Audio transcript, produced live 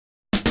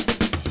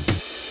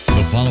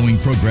following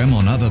program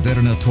on Ada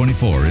Derana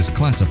 24 is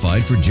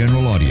classified for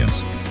general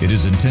audience. It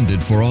is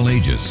intended for all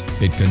ages.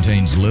 It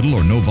contains little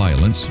or no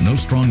violence, no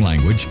strong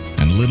language,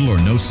 and little or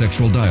no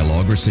sexual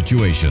dialogue or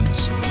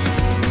situations.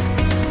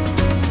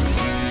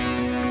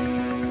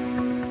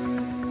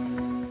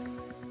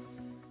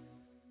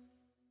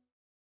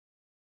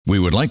 We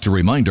would like to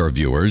remind our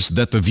viewers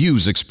that the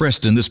views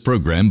expressed in this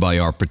program by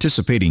our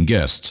participating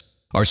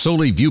guests are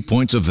solely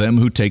viewpoints of them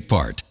who take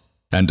part,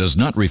 and does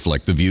not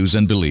reflect the views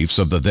and beliefs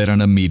of the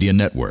Derana Media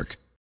Network.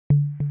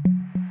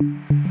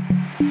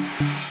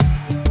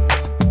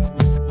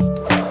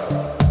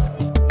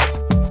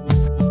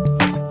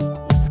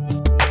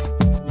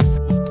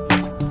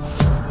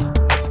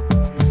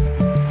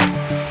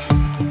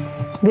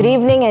 Good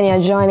evening, and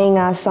you're joining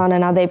us on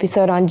another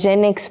episode on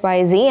Gen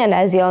XYZ, and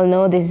as you all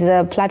know, this is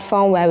a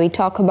platform where we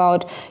talk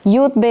about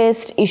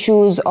youth-based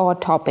issues or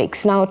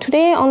topics. Now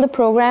today on the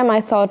program I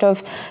thought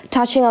of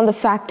touching on the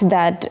fact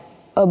that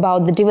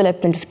about the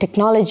development of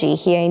technology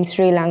here in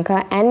Sri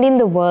Lanka and in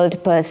the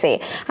world per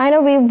se. I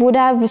know we would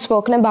have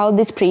spoken about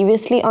this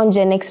previously on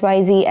Gen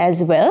XYZ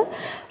as well,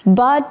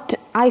 but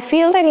I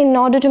feel that in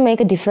order to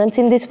make a difference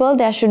in this world,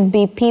 there should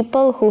be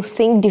people who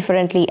think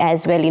differently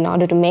as well in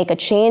order to make a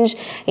change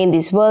in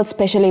this world,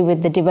 especially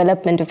with the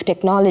development of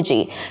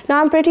technology.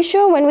 Now, I'm pretty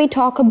sure when we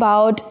talk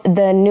about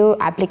the new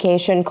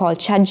application called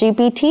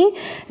ChatGPT,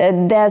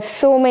 there's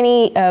so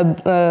many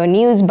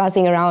news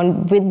buzzing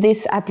around with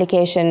this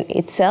application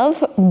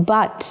itself,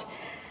 but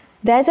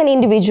there's an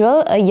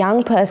individual, a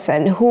young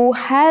person, who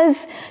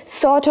has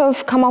sort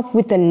of come up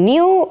with a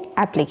new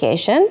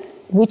application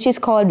which is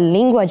called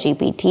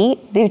LinguaGPT,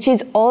 which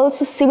is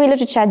also similar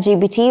to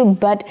ChatGPT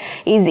but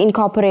is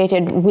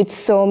incorporated with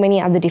so many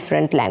other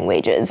different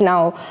languages.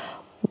 Now,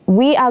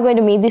 we are going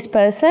to meet this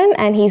person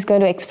and he's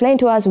going to explain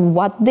to us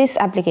what this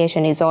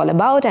application is all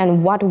about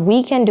and what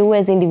we can do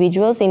as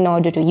individuals in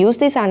order to use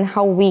this and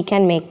how we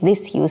can make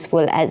this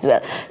useful as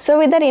well. So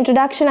with that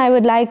introduction, I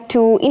would like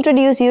to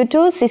introduce you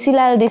to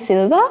Sisilal De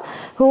Silva,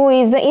 who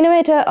is the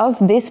innovator of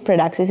this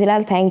product.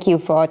 Sisilal, thank you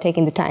for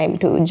taking the time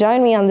to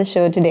join me on the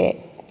show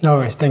today. No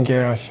worries, thank you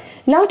very much.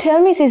 Now tell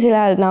me,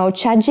 Sisilal, now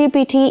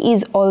ChatGPT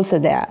is also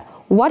there.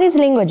 What is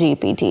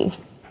LinguaGPT?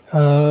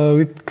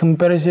 When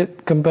compared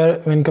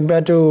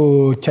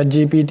to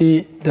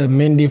ChatGPT, the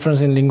main difference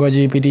in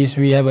LinguaGPT is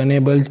we have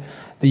enabled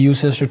the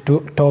users to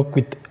talk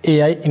with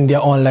AI in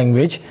their own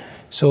language.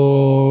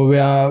 So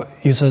where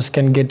users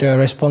can get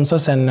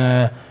responses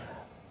and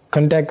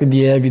contact with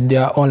the AI with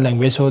their own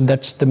language. So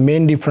that's the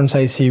main difference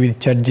I see with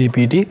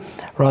ChatGPT.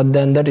 Rather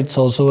than that, it's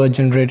also a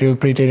generative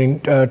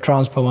pre-training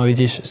transformer, which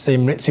is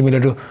similar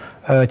to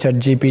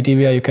ChatGPT,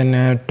 where you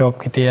can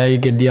talk with AI,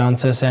 get the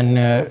answers, and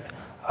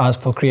ask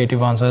for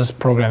creative answers,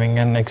 programming,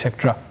 and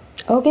etc.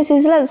 Okay,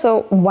 Sisilal,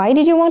 so why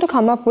did you want to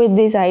come up with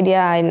this idea,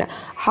 and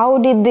how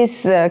did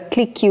this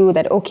click you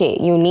that, okay,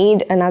 you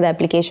need another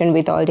application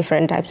with all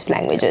different types of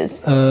languages?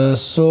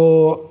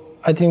 So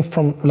I think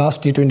from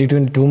last year,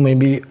 2022,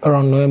 maybe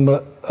around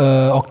November,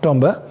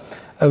 October,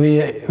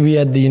 we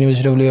at the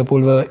University of Liverpool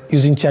were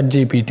using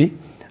ChatGPT,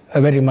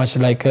 very much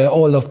like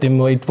all of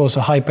them. It was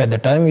a hype at the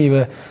time. We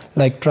were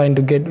like trying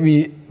to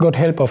we got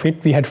help of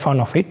it. We had fun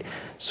of it.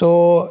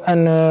 So,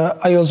 and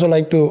I also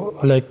like to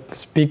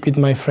speak with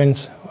my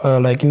friends,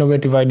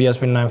 innovative ideas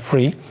when I'm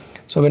free.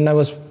 So when I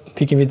was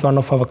speaking with one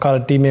of our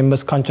current team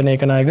members, Kanchana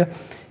Ekanayaga,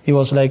 he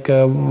was like,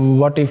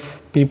 what if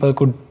people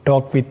could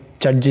talk with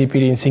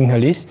ChatGPT in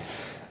Sinhalese?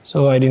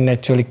 So I didn't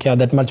actually care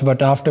that much,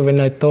 but after when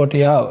I thought,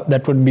 yeah,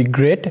 that would be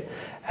great,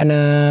 and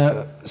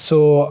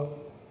so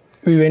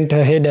we went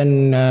ahead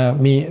and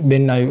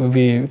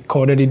we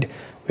coded it,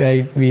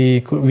 where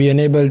we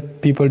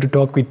enabled people to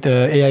talk with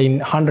AI in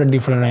 100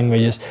 different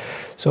languages.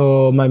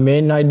 So my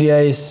main idea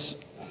is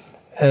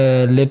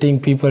letting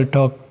people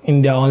talk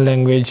in their own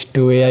language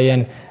to AI,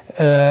 and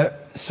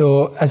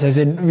so as I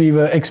said, we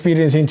were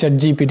experiencing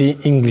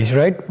ChatGPT English,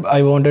 right?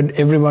 I wanted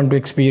everyone to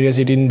experience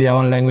it in their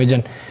own language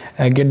and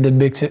get the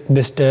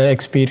best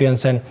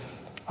experience and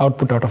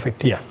output out of it.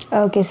 Yeah.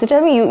 Okay, so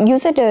tell me, you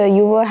said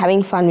you were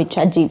having fun with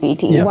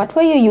ChatGPT. Yeah. What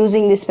were you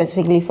using this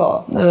specifically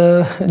for?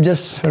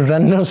 Just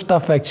random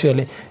stuff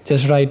actually.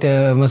 Just write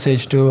a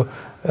message to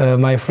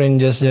my friend,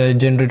 just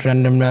generate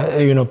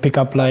random,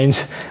 pickup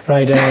lines,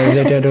 write a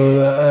letter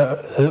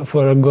to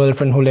for a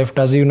girlfriend who left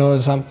us,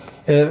 some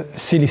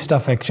silly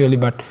stuff actually,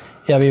 but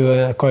yeah, we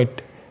were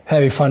quite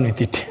having fun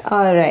with it.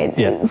 All right.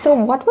 Yeah. So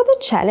what were the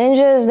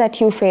challenges that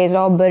you faced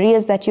or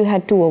barriers that you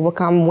had to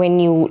overcome when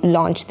you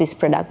launched this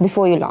product,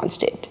 before you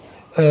launched it?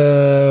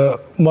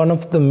 One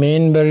of the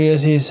main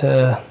barriers is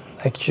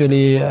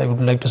actually, I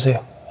would like to say,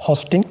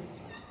 hosting.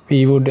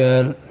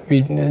 And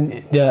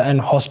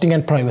hosting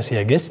and privacy,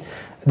 I guess.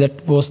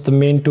 That was the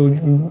main two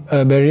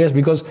barriers,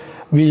 because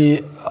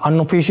we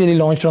unofficially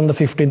launched on the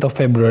 15th of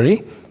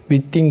February.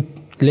 Within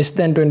less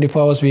than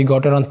 24 hours, we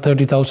got around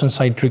 30,000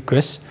 site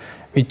requests,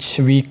 which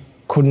we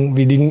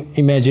didn't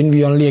imagine.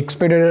 We only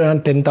expected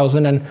around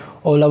 10,000, and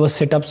all our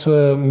setups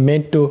were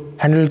made to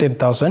handle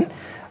 10,000.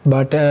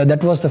 But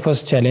that was the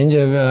first challenge,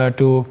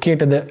 to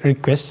cater the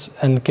requests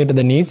and cater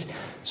the needs.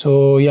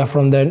 So yeah,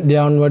 from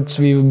there onwards,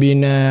 we've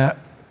been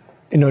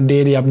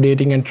daily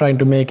updating and trying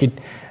to make it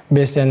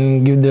best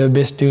and give the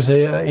best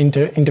user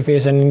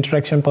interface and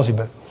interaction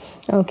possible.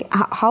 Okay,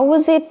 how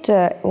was it?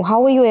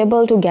 How were you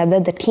able to gather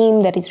the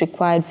team that is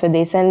required for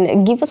this?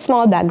 And give a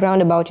small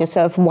background about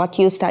yourself, what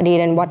you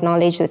studied and what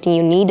knowledge that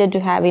you needed to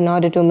have in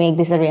order to make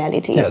this a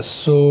reality. Yes,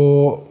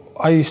 so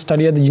I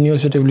study at the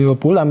University of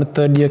Liverpool. I'm a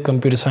third-year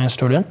computer science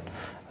student.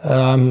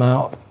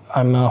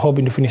 I'm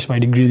hoping to finish my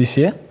degree this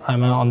year.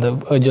 I'm on the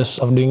verge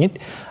of doing it.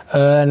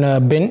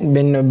 And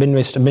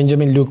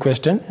Benjamin Luke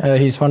Weston,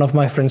 he's one of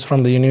my friends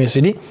from the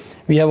university.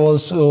 We have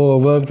also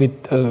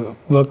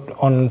worked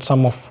on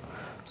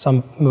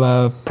some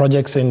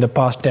projects in the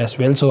past as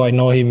well, so I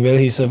know him well.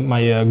 He's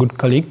my good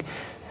colleague.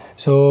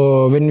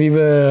 So when we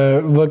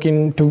were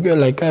working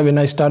together, when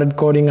I started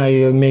coding,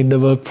 I made the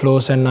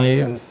workflows and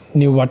I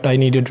knew what I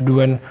needed to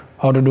do and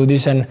how to do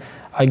this, and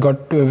I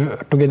got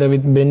together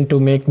with Ben to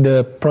make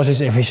the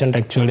process efficient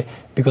actually,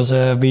 because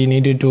we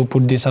needed to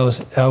put this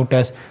out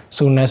as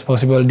soon as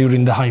possible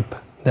during the hype.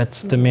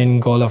 That's the main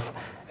goal of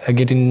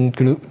getting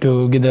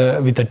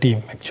together with a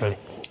team actually.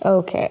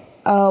 Okay.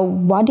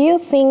 What do you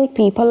think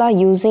people are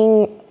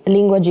using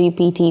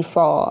LinguaGPT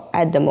for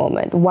at the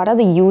moment? What are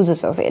the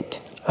uses of it?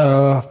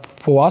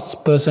 For us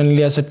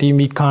personally as a team,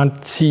 we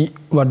can't see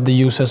what the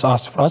users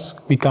ask for us.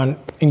 We can't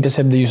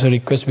intercept the user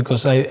request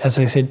because, as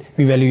I said,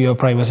 we value your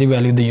privacy,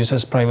 value the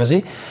user's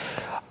privacy.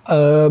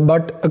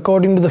 But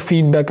according to the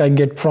feedback I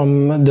get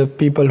from the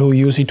people who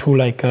use it, who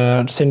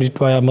send it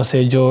via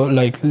message or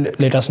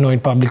let us know in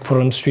public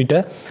forums,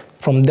 Twitter,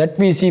 from that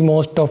we see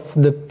most of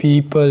the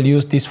people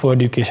use this for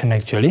education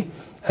actually.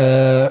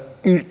 To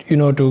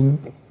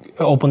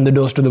open the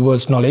doors to the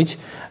world's knowledge,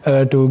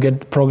 to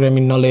get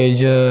programming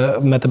knowledge,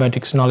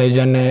 mathematics knowledge,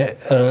 and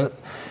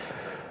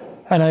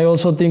I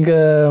also think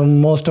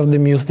most of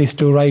them use this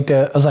to write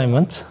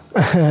assignments.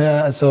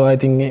 So I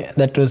think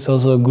that was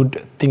also a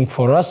good thing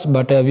for us.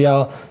 But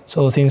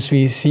since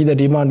we see the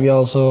demand, we are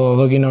also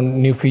working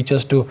on new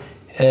features to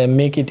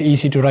make it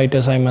easy to write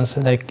assignments,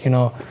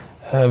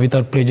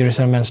 without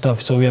plagiarism and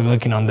stuff. So we are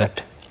working on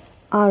that.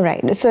 All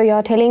right. So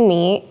you're telling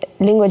me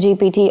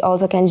LinguaGPT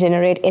also can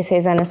generate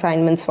essays and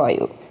assignments for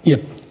you?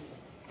 Yep.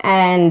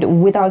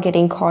 And without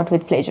getting caught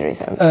with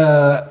plagiarism?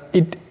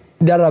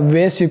 There are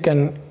ways you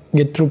can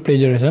get through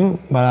plagiarism,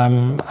 but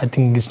I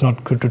think it's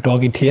not good to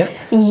talk it here.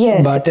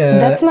 Yes, but,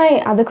 that's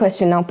my other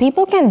question now.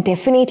 People can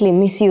definitely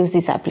misuse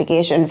this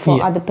application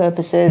for other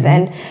purposes,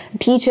 and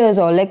teachers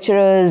or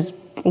lecturers,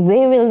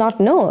 they will not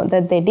know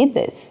that they did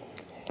this.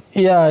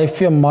 Yeah,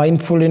 if you're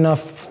mindful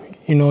enough,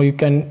 you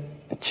can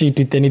cheat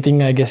with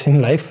anything, I guess,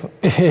 in life.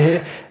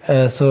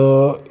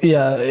 So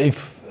yeah,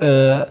 if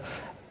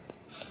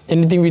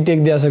anything we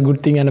take, there's a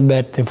good thing and a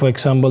bad thing. For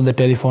example, the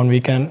telephone,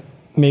 we can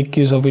make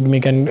use of it, we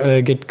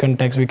can get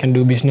contacts, we can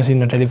do business in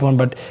the telephone,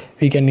 but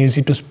we can use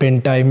it to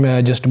spend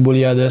time just to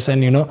bully others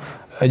and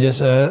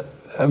just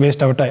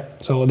waste our time.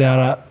 So there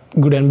are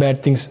good and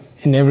bad things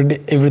in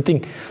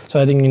everything. So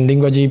I think in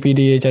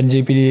LinguaGPT,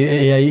 ChatGPT,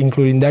 AI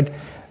including that,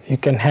 you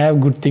can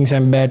have good things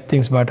and bad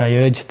things, but I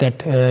urge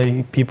that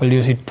people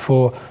use it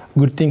for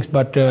good things,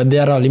 but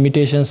there are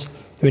limitations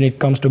when it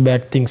comes to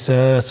bad things.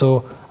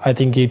 So I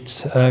think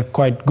it's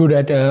quite good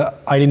at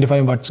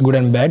identifying what's good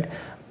and bad,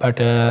 but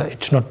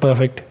it's not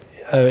perfect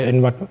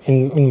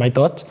in my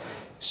thoughts.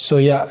 So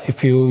yeah,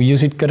 if you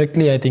use it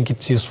correctly, I think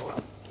it's useful.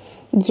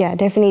 Yeah,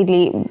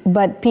 definitely.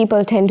 But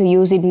people tend to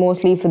use it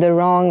mostly for the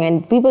wrong,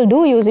 and people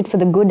do use it for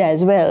the good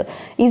as well.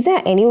 Is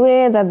there any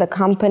way that the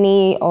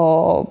company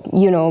or,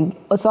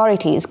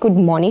 authorities could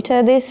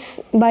monitor this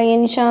by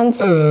any chance?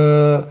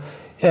 Yeah,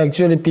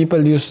 actually,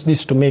 people use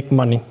this to make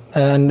money.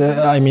 And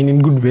I mean,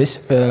 in good ways.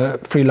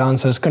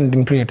 Freelancers,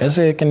 content creators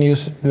can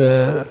use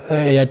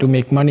AI to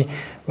make money.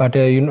 But,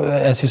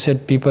 as you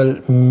said, people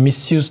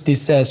misuse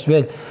this as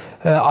well.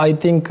 I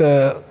think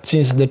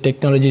since the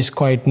technology is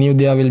quite new,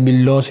 there will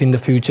be laws in the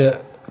future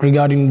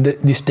regarding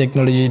this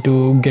technology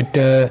to get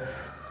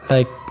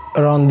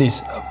around this.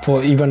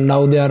 For even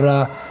now, there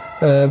are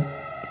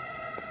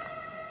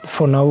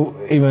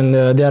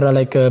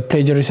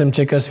plagiarism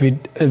checkers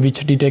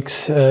which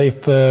detects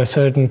if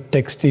certain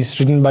text is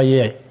written by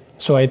AI.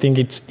 So I think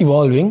it's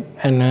evolving,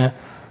 and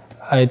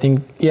I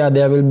think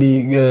there will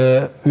be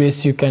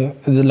ways you can,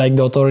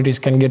 the authorities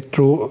can get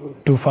through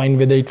to find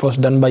whether it was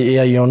done by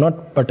AI or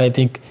not. But I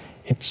think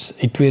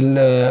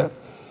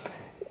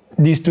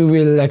these two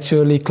will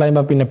actually climb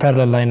up in a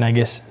parallel line, I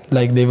guess,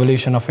 like the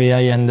evolution of AI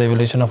and the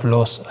evolution of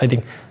laws. I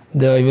think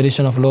the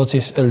evolution of laws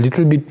is a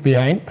little bit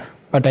behind,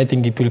 but I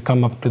think it will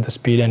come up to the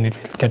speed and it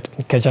will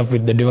catch up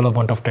with the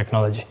development of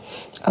technology.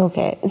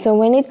 Okay, so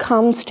when it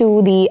comes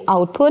to the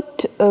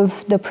output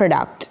of the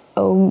product,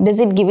 does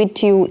it give it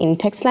to you in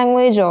text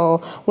language, or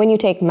when you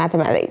take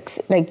mathematics,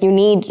 you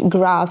need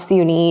graphs,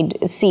 you need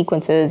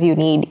sequences, you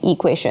need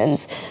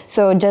equations?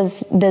 So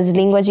does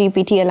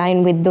LinguaGPT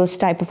align with those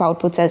type of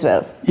outputs as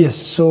well? Yes,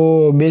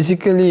 so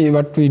basically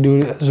what we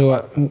do,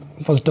 so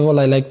first of all,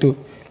 I like to,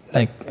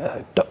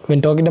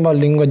 when talking about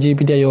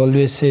LinguaGPT, I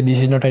always say this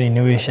is not an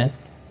innovation.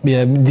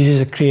 this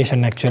is a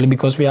creation actually,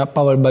 because we are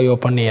powered by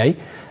OpenAI.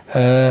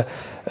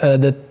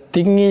 The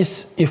thing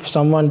is, if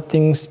someone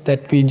thinks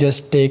that we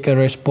just take a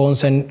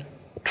response and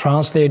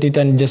translate it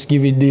and just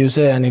give it the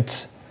user, and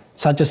it's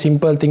such a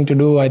simple thing to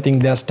do, I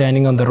think they're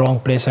standing on the wrong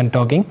place and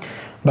talking.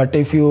 But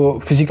if you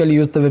physically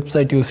use the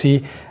website, you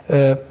see,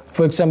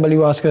 for example,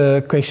 you ask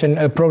a question,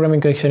 a programming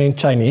question in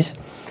Chinese.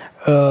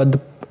 For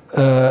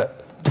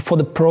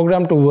the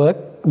program to work,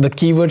 the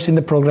keywords in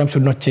the program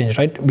should not change,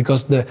 right?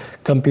 Because the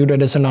computer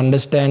doesn't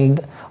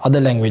understand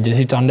other languages.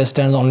 It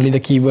understands only the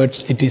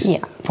keywords. It is,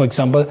 for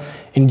example,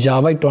 in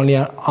Java, it only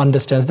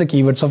understands the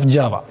keywords of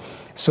Java.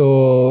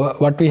 So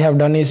what we have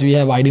done is we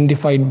have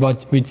identified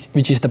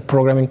which is the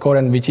programming code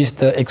and which is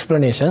the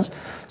explanations.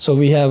 So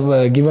we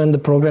have given the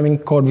programming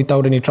code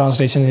without any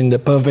translations in the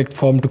perfect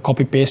form to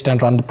copy paste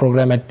and run the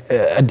program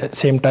at the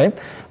same time.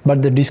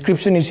 But the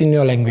description is in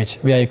your language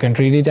where you can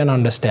read it and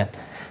understand.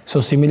 So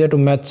similar to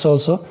maths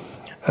also,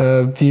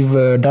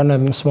 we've done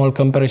a small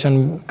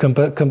comparison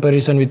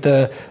with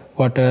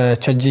what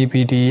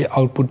ChatGPT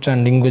outputs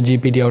and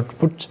LinguaGPT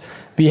outputs.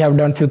 We have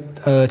done few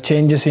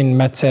changes in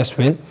maths as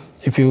well.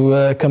 If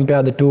you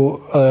compare the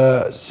two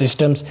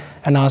systems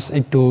and ask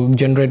it to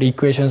generate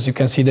equations, you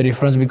can see the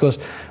difference, because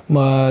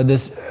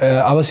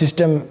our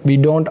system, we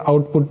don't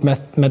output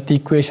math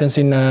equations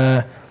in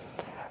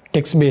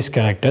text-based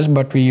characters,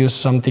 but we use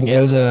something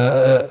else,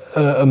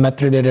 a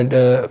math-related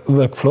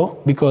workflow,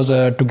 because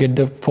to get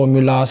the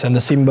formulas and the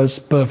symbols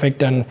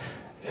perfect and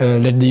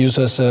let the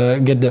users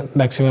get the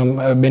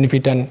maximum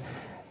benefit, and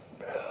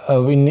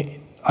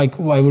I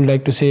would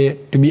like to say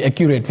to be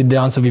accurate with the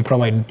answer we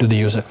provide to the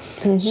user.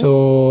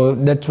 So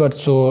that's what.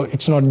 So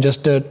it's not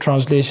just a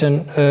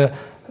translation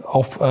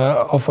of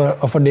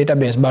a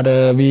database, but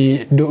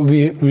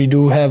we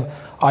do have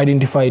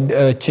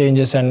identified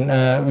changes,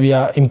 and we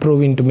are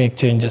improving to make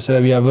changes.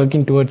 We are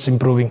working towards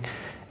improving,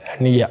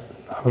 and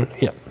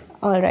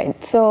All right.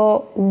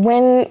 So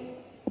when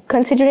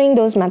considering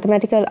those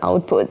mathematical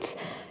outputs,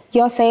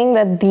 you're saying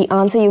that the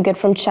answer you get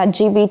from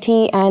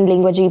ChatGPT and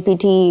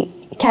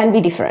LinguaGPT can be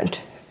different.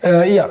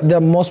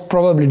 They're most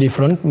probably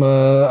different.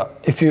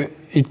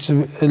 It's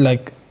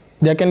like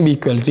there can be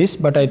equalities,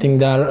 but I think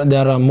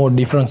there are more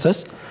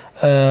differences.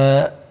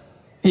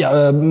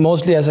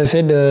 Mostly, as I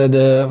said,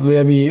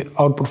 where we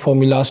output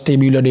formulas,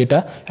 tabular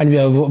data, and we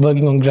are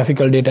working on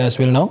graphical data as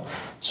well now.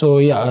 So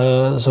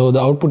so the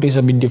output is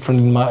a bit different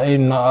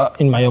in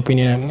my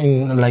opinion,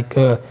 in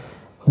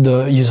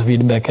the user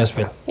feedback as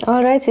well.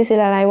 All right,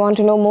 Sisilal, I want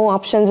to know more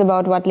options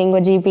about what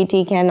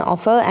LinguaGPT can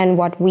offer and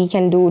what we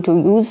can do to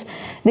use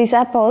this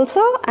app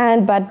also.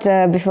 But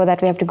before that,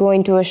 we have to go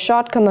into a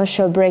short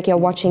commercial break. You're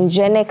watching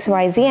Gen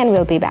XYZ, and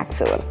we'll be back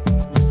soon.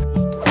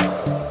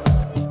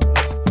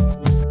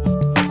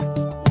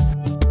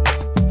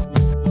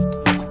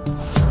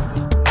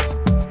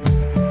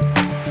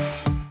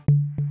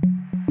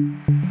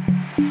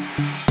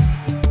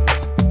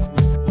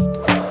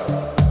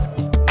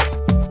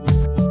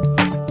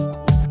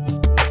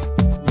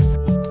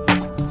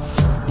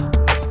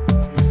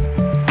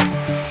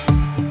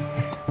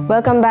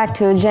 Welcome back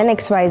to Gen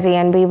XYZ,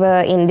 and we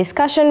were in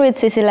discussion with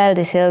Sisilal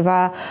De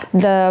Silva,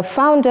 the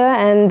founder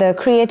and the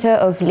creator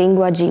of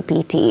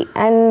LinguaGPT.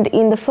 And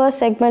in the first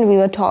segment,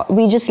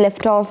 we just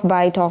left off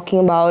by talking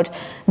about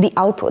the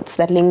outputs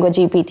that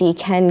LinguaGPT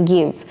can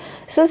give.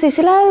 So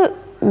Sisilal,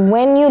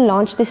 when you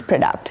launched this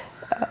product,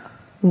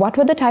 what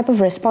were the type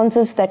of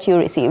responses that you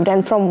received,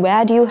 and from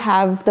where do you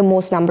have the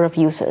most number of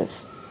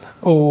users?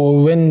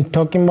 When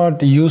talking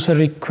about user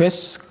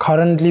requests,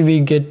 currently we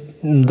get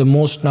the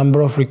most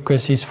number of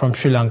requests is from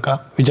Sri Lanka,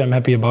 which I'm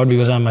happy about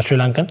because I'm a Sri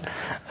Lankan.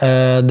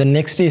 The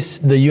next is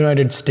the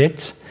United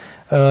States.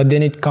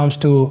 Then it comes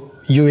to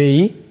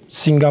UAE,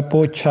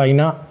 Singapore,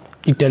 China,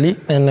 Italy,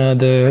 and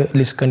the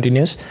list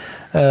continues.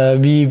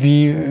 We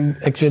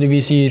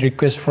see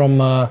requests from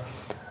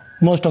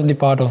most of the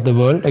part of the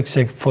world,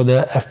 except for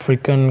the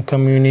African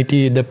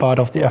community, the part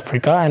of the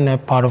Africa and a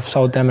part of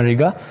South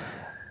America.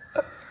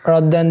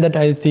 Rather than that,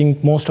 I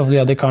think most of the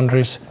other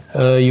countries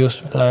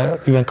use,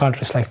 even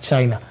countries like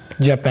China,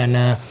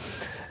 Japan.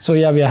 So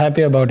we are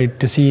happy about it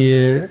to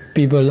see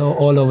people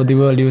all over the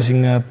world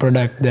using a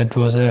product that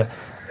was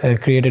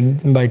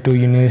created by 2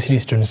 university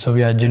students. So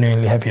we are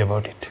genuinely happy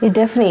about it. Yeah,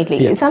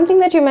 definitely. Yeah. Something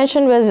that you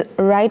mentioned was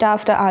right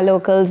after our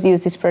locals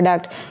use this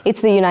product,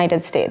 it's the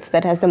United States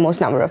that has the most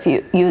number of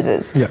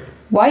users. Yeah.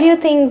 Why do you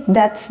think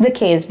that's the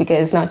case?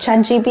 Because now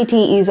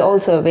ChatGPT is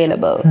also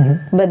available,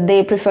 but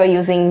they prefer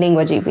using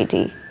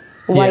LinguaGPT.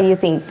 Why do you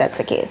think that's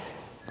the case?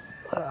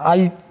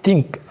 I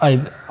think,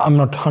 I'm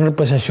not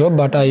 100% sure,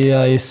 but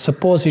I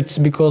suppose it's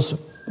because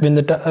when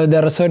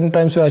there are certain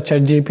times where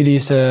ChatGPT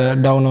is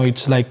down, or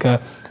it's like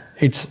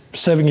it's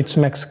serving its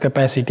max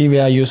capacity,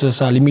 where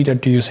users are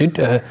limited to use it.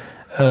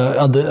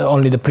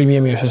 Only the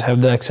premium users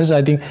have the access.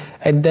 I think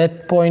at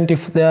that point,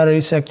 if there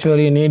is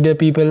actually a need,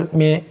 people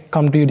may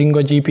come to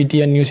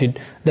LinguaGPT and use it.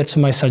 That's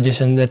my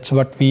suggestion. That's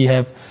what we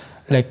have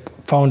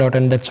found out,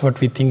 and that's what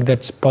we think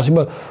that's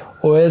possible.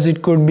 Or else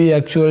it could be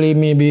actually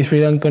maybe Sri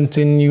Lankans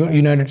in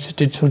United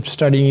States who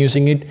studying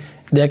using it.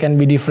 there can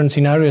be different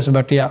scenarios,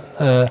 but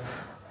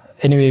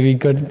anyway,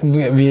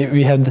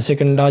 we have the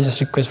second largest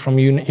request from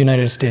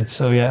United States,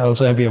 so we are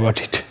also happy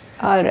about it.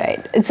 All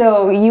right.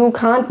 So you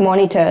can't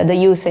monitor the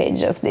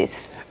usage of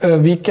this?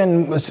 We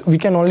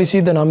can only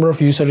see the number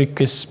of user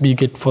requests we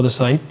get for the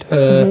site.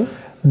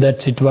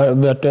 That's it.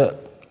 But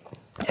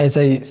as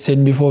I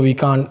said before, we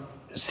can't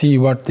see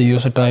what the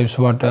user types,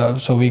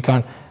 so we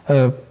can't.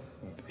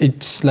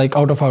 It's like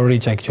out of our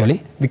reach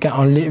actually.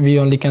 We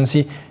only can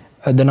see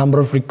the number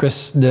of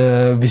requests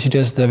the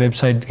visitors the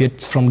website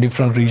gets from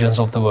different regions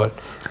of the world,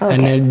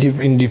 and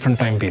in different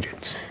time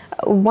periods.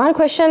 One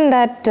question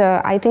that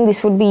I think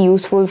this would be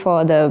useful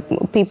for the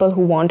people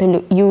who want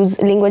to use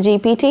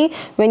LinguaGPT.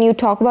 When you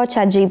talk about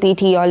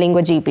ChatGPT or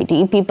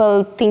LinguaGPT,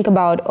 people think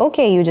about,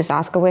 okay, you just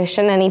ask a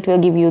question and it will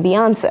give you the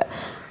answer.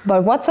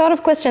 But what sort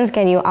of questions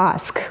can you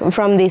ask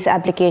from this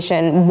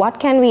application? What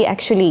can we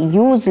actually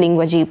use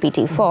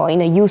LinguaGPT for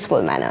in a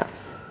useful manner?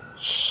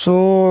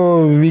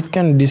 So we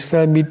can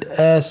describe it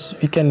as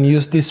we can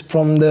use this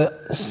from the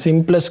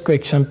simplest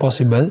question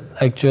possible,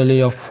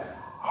 actually, of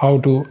how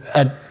to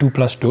add 2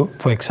 plus 2,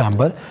 for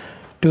example,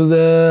 to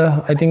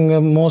the, I think,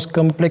 most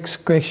complex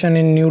question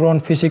in neuron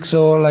physics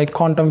or like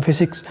quantum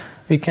physics.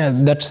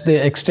 That's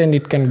the extent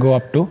it can go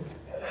up to.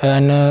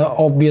 And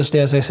obviously,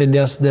 as I said,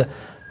 there's the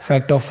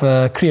fact of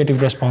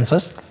creative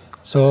responses.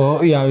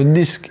 So yeah,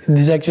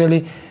 this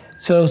actually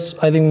serves,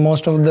 I think,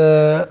 most of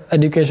the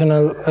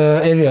educational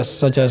areas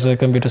such as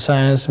computer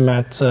science,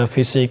 maths,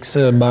 physics,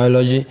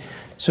 biology.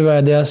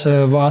 So there's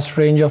a vast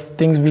range of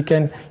things we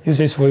can use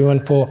this for,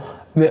 even for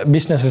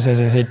businesses, as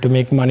I said, to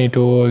make money,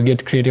 to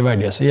get creative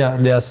ideas. So yeah,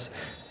 there's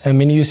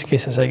many use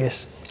cases, I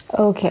guess.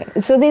 Okay,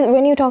 so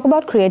when you talk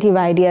about creative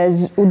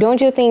ideas, don't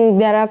you think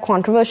there are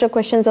controversial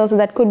questions also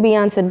that could be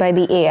answered by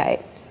the AI?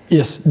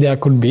 Yes, there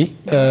could be.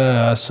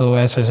 So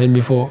as I said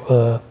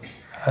before,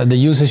 the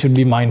user should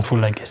be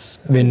mindful, I guess,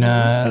 when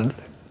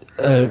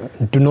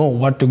to know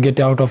what to get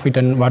out of it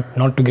and what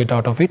not to get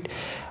out of it.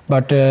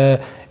 But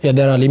yeah,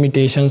 there are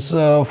limitations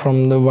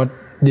from what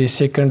they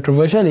say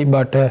controversially,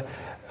 but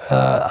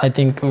I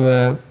think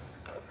there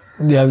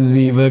will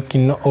be work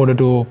in order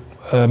to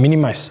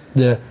minimize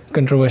the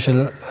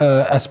controversial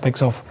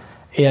aspects of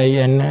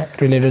AI and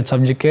related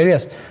subject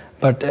areas.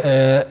 But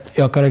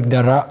you're correct,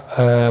 there are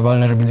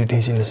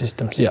vulnerabilities in the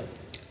systems, yeah.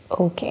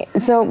 Okay,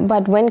 so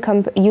but when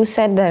you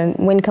said that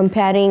when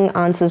comparing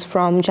answers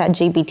from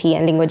ChatGPT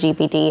and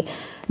LinguaGPT,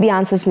 the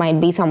answers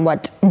might be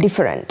somewhat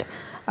different.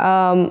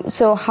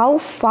 So how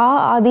far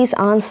are these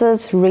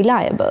answers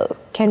reliable?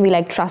 Can we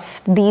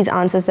trust these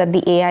answers that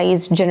the AI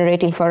is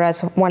generating for us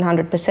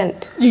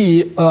 100%?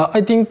 Yeah,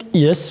 I think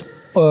yes.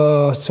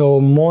 So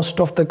most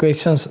of the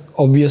questions,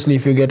 obviously,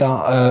 if you get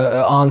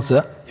an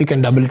answer, you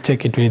can double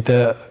check it with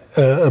a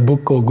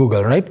book or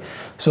Google, right?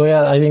 So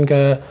yeah, I think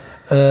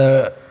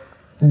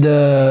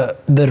the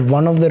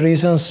one of the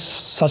reasons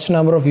such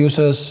number of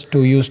users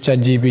to use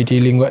ChatGPT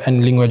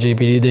and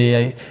LinguaGPT,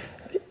 the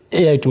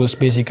AI tools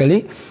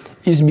basically,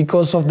 is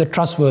because of the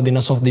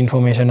trustworthiness of the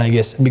information, I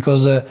guess,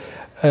 because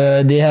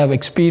they have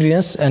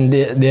experience and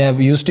they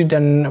have used it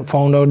and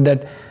found out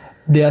that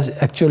there's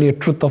actually a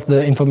truth of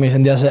the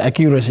information, there's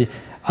accuracy.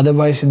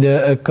 Otherwise,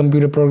 the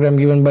computer program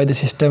given by the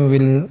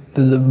system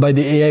by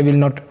the AI will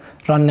not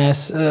run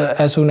as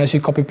soon as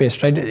you copy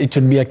paste, right? It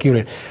should be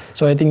accurate.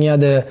 So I think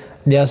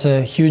there's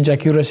a huge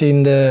accuracy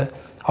in the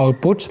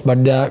outputs,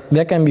 but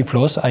there can be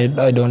flaws. I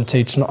don't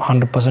say it's not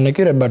 100%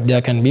 accurate, but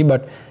there can be.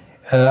 But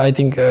I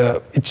think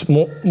it's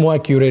more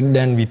accurate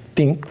than we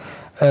think.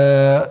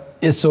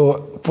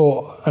 So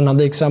for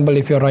another example,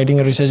 if you're writing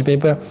a research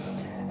paper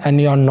and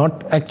you're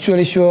not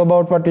actually sure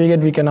about what we get,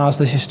 we can ask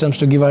the systems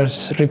to give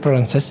us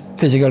references,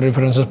 physical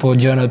references for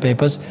journal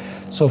papers.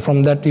 So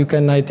from that you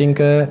can, I think,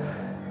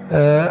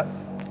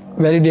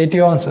 validate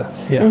your answer.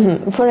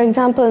 Yeah. For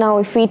example, now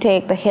if we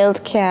take the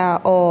healthcare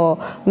or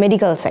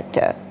medical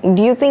sector,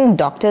 do you think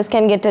doctors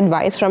can get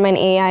advice from an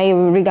AI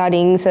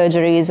regarding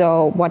surgeries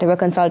or whatever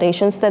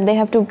consultations that they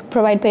have to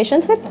provide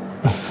patients with?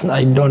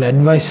 I don't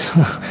advise.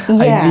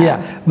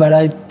 But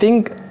I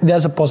think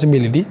there's a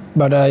possibility,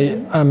 but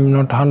I'm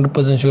not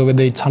 100% sure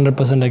whether it's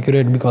 100%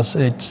 accurate because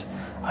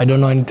I don't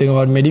know anything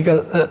about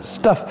medical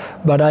stuff.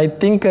 But I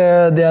think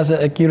there's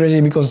accuracy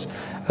because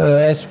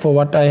as for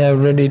what I have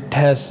read, it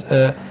has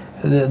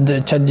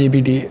the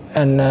ChatGPT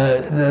and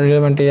the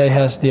relevant AI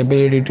has the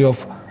ability to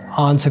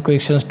answer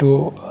questions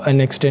to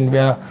an extent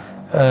where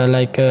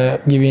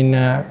giving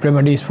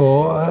remedies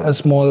for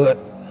small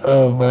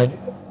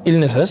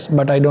illnesses.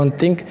 But I don't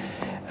think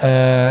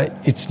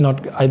it's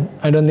not.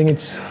 I don't think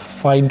it's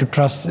fine to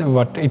trust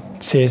what it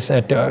says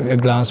at a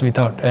glance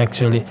without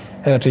actually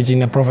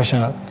reaching a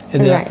professional.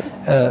 Right.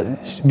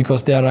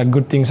 Because there are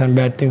good things and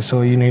bad things,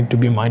 so you need to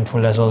be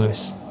mindful as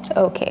always.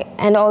 Okay,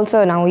 and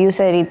also now you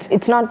said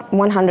it's not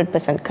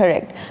 100%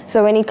 correct.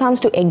 So when it comes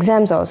to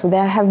exams also,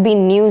 there have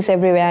been news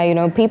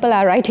everywhere, people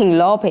are writing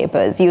law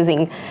papers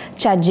using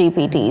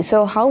ChatGPT.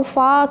 So how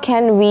far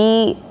can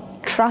we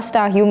trust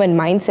our human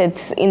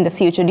mindsets in the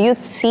future? Do you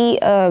see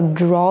a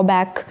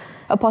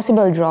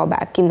possible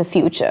drawback in the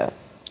future,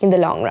 in the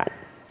long run?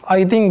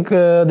 I think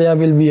there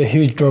will be a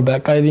huge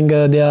drawback. I think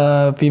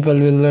there people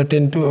will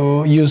tend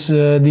to use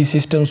these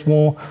systems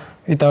more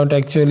without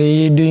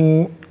actually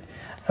doing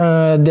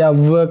their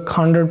work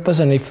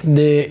 100%. If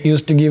they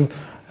used to give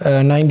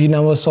 19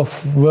 hours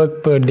of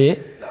work per day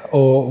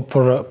or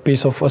for a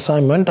piece of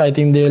assignment, I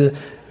think they'll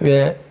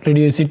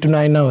reduce it to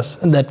 9 hours.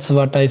 That's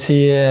what I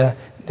see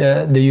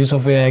the use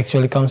of AI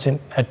actually comes in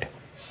at.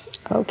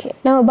 Okay.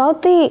 Now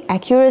about the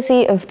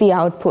accuracy of the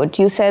output,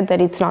 you said that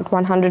it's not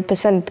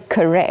 100%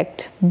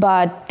 correct,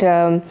 but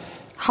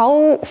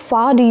how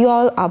far do you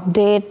all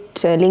update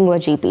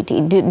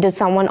LinguaGPT? Does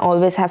someone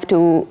always have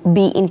to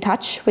be in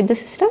touch with the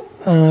system?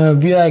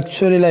 We are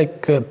actually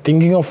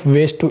thinking of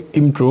ways to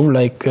improve,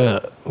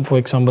 for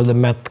example,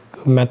 the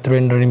math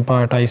rendering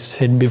part I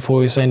said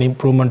before is an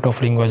improvement of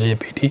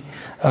LinguaGPT.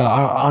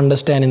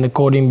 Understanding the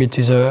coding, which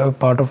is a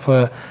part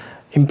of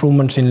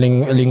improvements in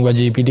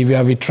LinguaGPT,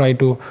 where we try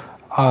to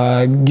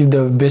give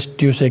the best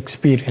user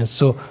experience.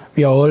 So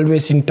we are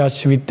always in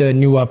touch with the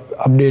new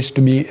updates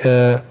to be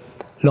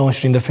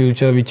launched in the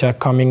future, which are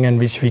coming and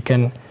which we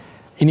can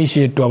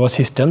initiate to our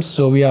systems.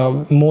 So we are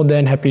more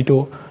than happy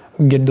to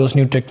get those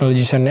new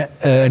technologies and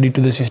add it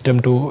to the system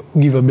to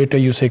give a better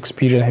user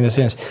experience in a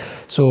sense.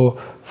 So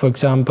for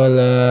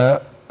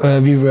example,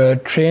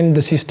 we've trained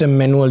the system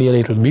manually a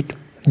little bit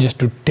just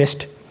to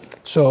test.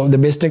 So the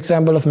best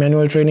example of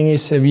manual training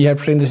is we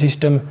have trained the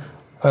system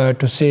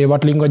to say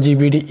what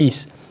LinguaGPT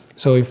is.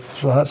 So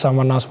if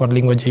someone asks what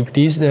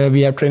LinguaGPT is,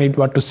 we have trained it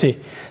what to say.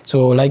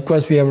 So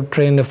likewise, we have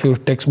trained a few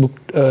textbook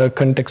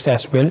contexts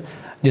as well,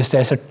 just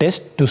as a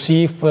test to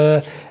see if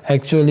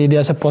actually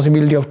there's a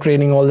possibility of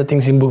training all the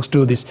things in books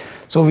to this.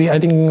 So I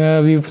think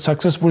we've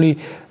successfully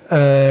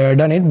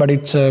done it, but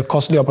it's a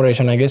costly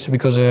operation, I guess,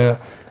 because it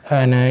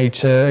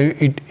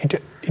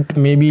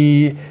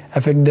maybe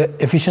affect the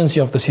efficiency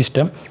of the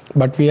system.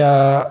 But we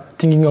are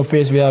thinking of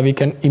ways where we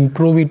can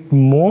improve it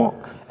more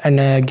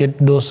and get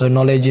those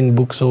knowledge in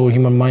books or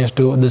human minds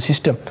to the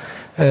system.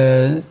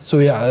 I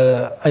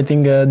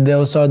think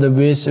those are the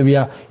ways we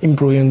are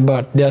improving,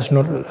 but there's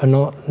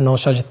no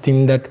such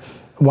thing that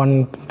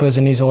one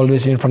person is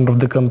always in front of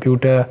the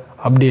computer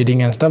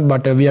updating and stuff,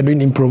 but we are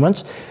doing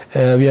improvements.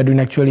 We are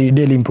doing actually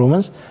daily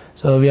improvements.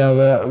 So we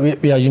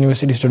are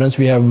university students,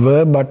 we have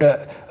verb, but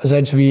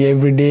besides we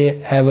every day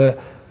have a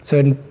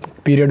certain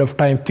period of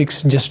time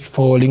fixed just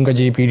for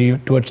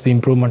LinguaGPT towards the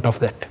improvement of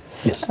that.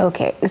 Yes.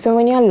 Okay, so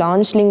when you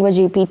launched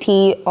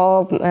LinguaGPT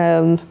or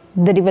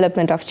the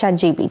development of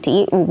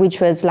ChatGPT, which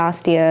was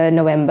last year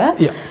November,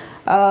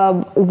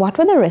 what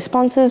were the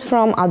responses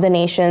from other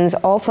nations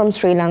or from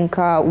Sri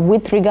Lanka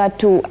with regard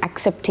to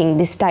accepting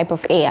this type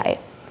of AI?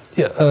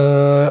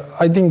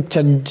 I think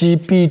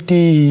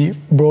ChatGPT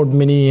brought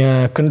many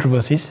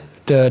controversies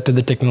to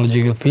the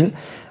technological field,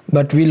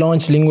 but we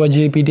launched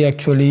LinguaGPT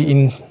actually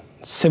in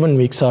 7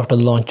 weeks after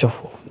the launch of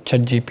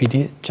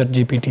ChatGPT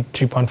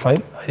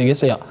 3.5, I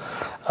guess.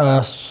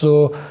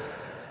 So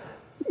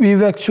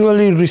we've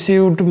actually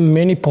received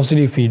many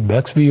positive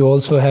feedbacks. We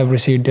also have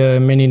received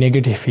many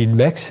negative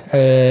feedbacks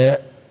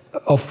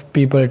of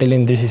people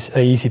telling this is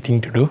an easy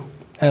thing to do.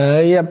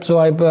 So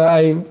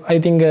I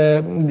think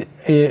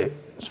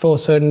for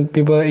certain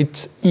people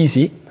it's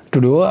easy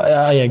to do.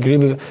 I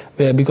agree,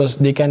 because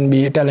they can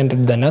be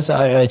talented than us.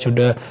 I should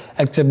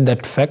accept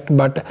that fact,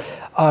 but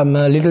I'm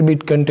a little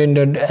bit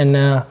contented,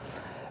 and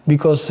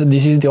because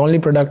this is the only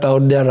product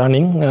out there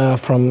running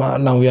from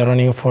now we are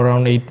running for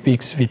around 8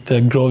 weeks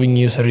with growing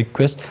user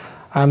requests.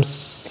 I'm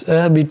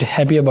a bit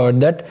happy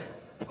about that.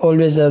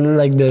 Always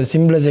like the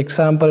simplest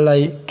example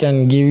I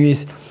can give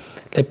is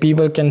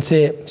people can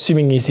say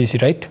swimming is easy,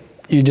 right?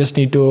 You just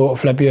need to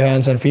flap your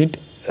hands and feet,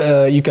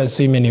 you can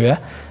swim anywhere.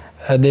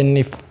 Then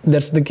if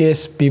that's the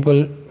case,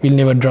 people will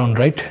never drown,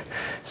 right?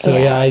 So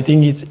I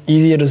think it's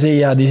easier to say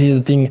this is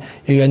the thing.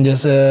 You can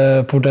just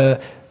put a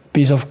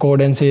piece of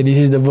code and say this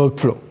is the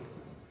workflow,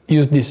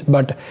 use this,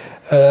 but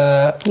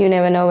you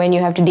never know when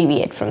you have to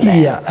deviate from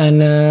there.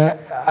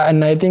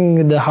 And I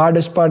think the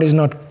hardest part is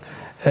not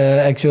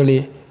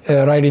actually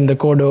writing the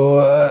code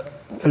or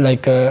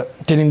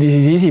telling this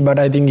is easy, but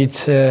I think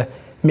it's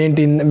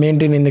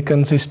maintaining the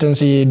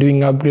consistency, doing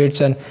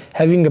upgrades, and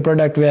having a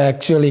product where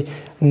actually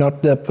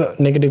not the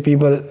negative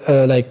people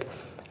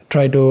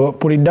try to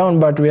put it down,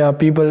 but where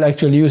people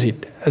actually use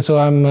it. So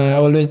I'm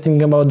always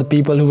thinking about the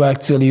people who are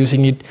actually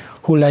using it,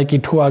 who like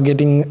it, who are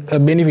getting a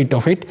benefit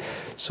of it.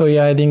 So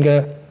I think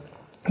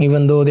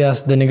even though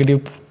there's the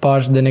negative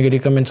parts, the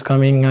negative comments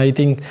coming, I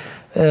think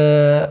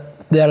there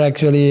are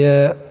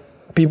actually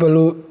people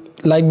who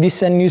like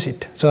this and use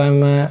it. So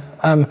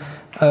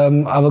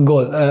our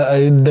goal,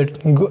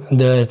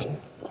 the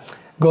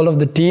goal of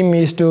the team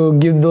is to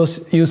give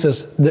those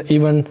users,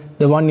 even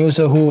the one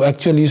user who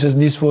actually uses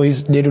this for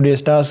his day-to-day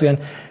tasks and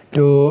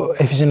to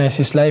efficientize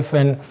his life,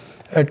 and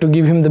to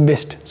give him the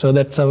best. So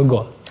that's our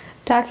goal.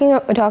 Talking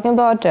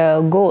about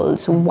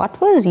goals, what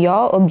was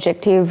your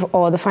objective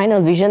or the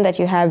final vision that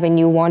you have when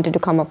you wanted to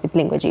come up with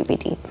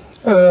LinguaGPT?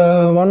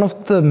 One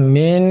of the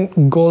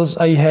main goals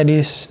I had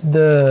is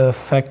the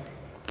fact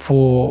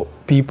for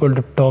people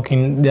to talk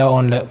in their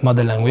own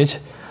mother language.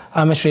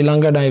 I'm a Sri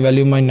Lankan. I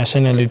value my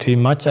nationality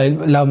much. I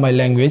love my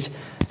language.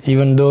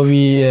 Even though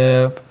we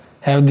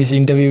have this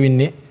interview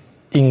in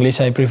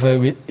English, I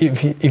prefer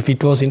if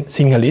it was in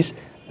Sinhalese.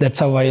 That's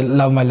how I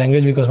love my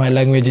language, because my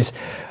language is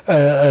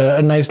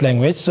a nice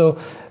language. So,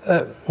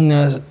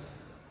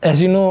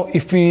 as you know,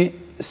 if we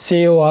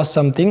say or ask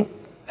something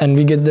and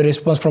we get the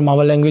response from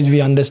our language,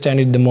 we understand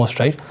it the most,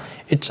 right?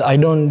 I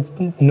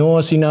don't know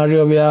a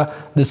scenario where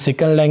the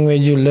second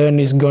language you learn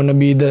is going to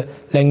be the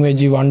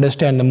language you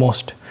understand the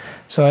most.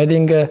 So I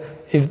think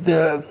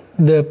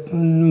if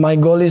my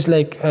goal is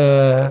like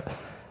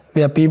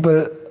where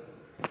people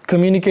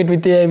communicate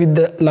with AI with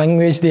the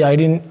language they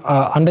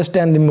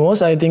understand the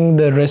most, I think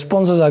the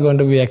responses are going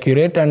to be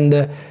accurate, and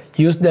the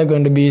use they're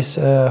going to be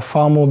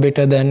far more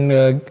better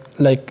than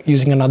like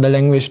using another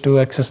language to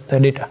access the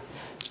data.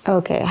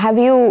 Okay. Have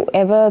you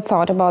ever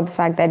thought about the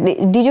fact that,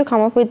 did you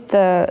come up with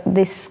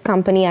this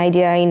company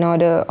idea in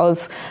order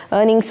of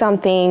earning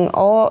something,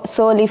 or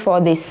solely for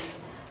this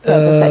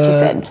purpose that you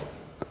said?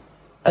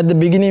 At the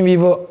beginning, we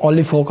were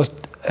only focused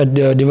at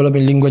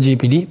developing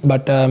LinguaGPT,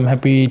 but I'm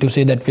happy to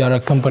say that we are a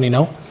company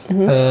now.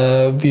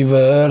 We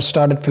were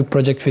started a few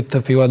projects with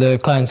a few other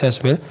clients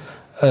as well,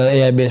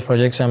 AI-based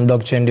projects and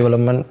blockchain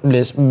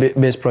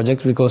development-based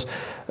projects, because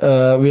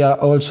we are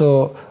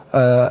also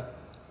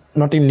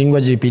not in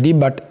LinguaGPT,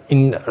 but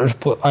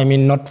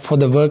not for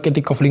the work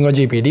ethic of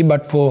LinguaGPT,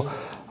 but for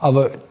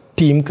our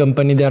team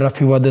company. There are a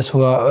few others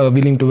who are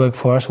willing to work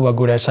for us, who are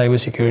good at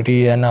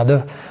cybersecurity and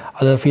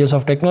other fields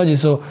of technology.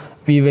 So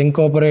we've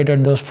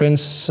incorporated those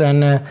friends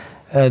and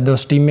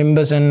those team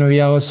members, and we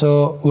are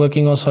also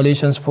working on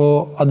solutions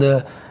for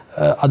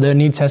other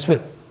needs as well.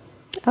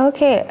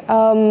 Okay.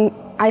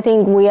 I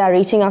think we are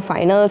reaching our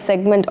final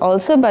segment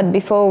also, but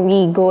before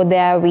we go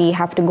there, we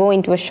have to go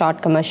into a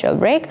short commercial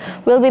break.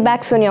 We'll be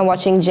back soon. You're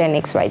watching Gen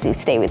XYZ.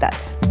 Stay with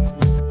us.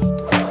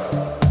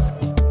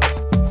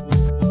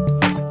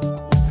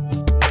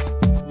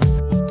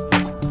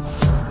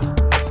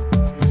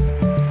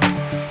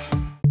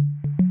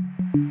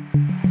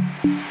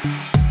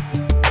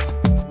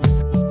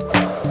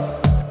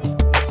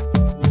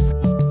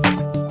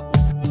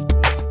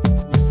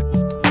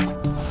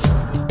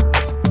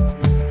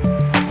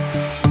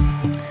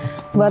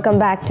 Welcome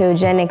back to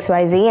Gen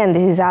XYZ, and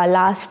this is our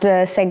last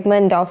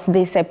segment of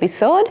this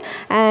episode,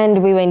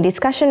 and we were in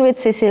discussion with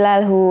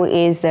Sisilal, who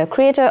is the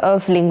creator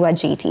of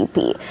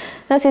LinguaGPT.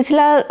 Now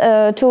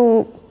Sisilal,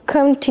 to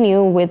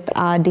continue with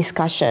our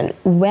discussion,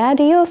 where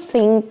do you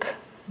think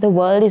the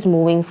world is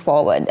moving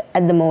forward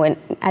at the moment?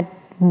 At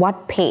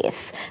what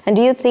pace? And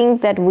do you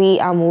think that we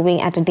are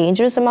moving at a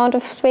dangerous amount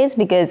of pace?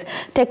 Because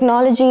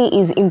technology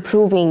is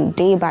improving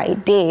day by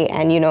day,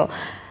 and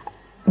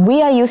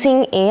we are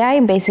using AI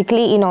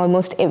basically in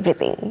almost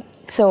everything.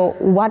 So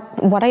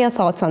what are your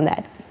thoughts on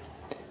that?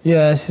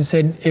 Yeah, as you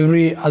said,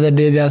 every other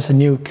day there's a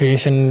new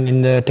creation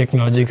in the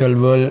technological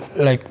world,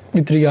 like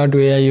with regard to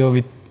AI or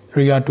with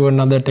regard to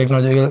another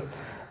technological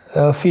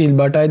field.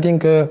 But I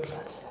think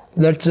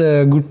that's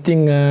a good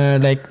thing,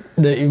 like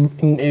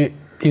the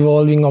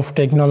evolving of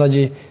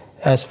technology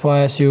as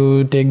far as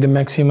you take the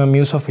maximum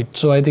use of it.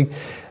 So I think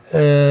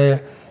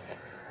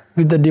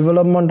with the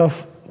development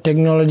of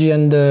technology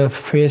and the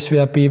phase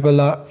where people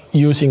are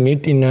using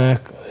it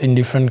in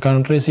different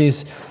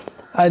countries,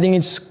 I think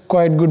it's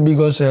quite good,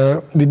 because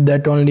with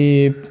that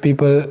only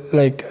people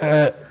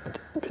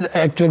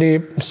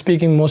actually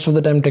speaking, most of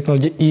the time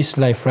technology is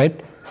life, right?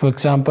 For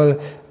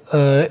example,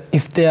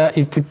 if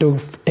it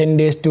took 10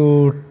 days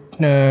to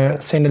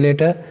send a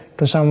letter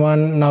to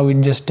someone, now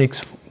it just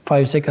takes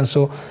 5 seconds.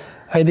 So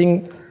I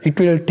think it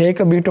will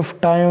take a bit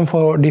of time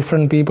for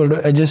different people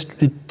to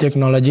adjust with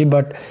technology,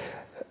 but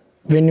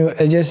when you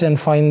adjust and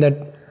find that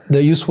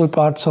the useful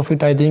parts of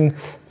it, I think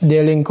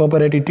they'll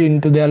incorporate it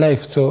into their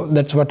life. So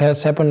that's what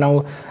has happened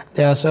now.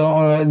 There's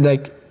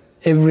like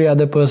every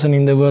other person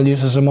in the world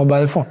uses a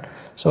mobile phone.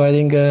 So I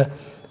think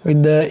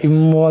with the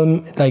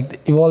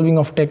evolving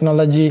of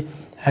technology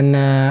and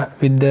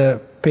with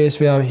the pace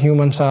where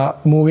humans are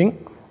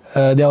moving,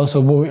 they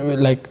also move,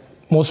 like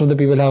most of the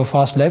people have a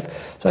fast life.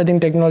 So I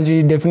think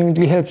technology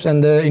definitely helps,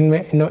 and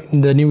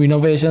the new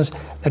innovations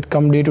that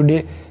come day to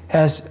day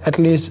has at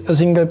least a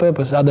single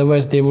purpose.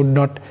 Otherwise they would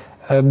not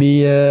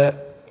be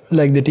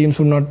like the teams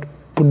would not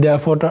put their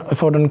effort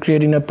on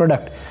creating a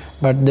product.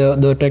 But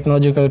the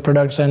technological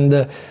products and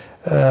the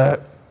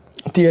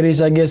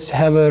theories, I guess,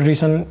 have a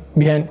reason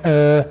behind,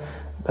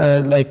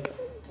 like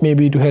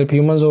maybe to help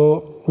humans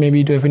or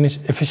maybe to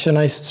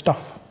efficientize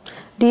stuff.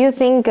 Do you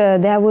think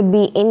there would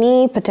be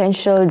any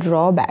potential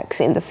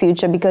drawbacks in the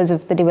future because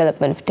of the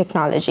development of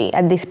technology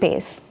at this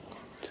pace?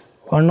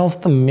 One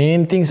of the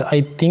main things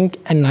I think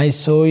and I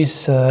saw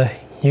is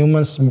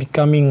humans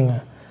becoming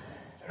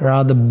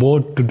rather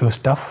bored to do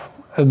stuff,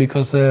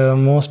 because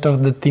most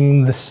of the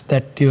things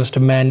that used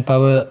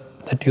manpower,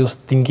 that used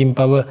thinking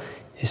power,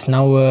 is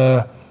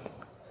now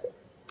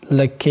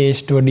like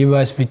caged to a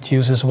device which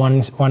uses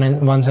ones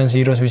and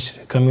zeros, which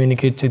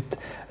communicates with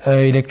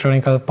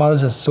electronic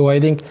pulses. So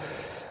I think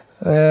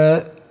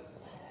there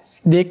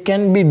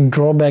can be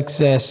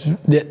drawbacks, as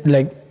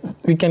like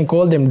we can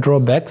call them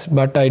drawbacks,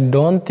 but I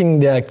don't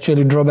think they're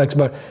actually drawbacks.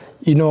 But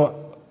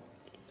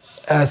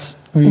as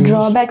we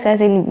drawbacks,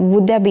 as in,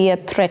 would there be a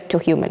threat to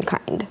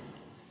humankind?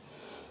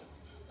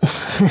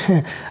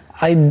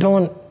 I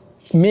don't.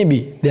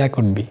 Maybe there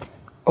could be.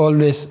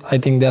 Always, I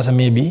think there's a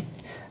maybe,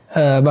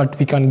 but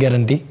we can't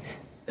guarantee.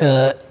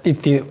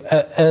 If you,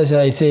 as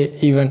I say,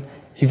 even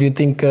if you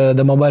think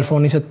the mobile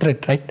phone is a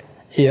threat, right?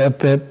 A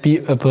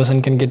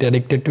person can get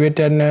addicted to it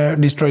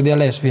and destroy their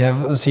lives. We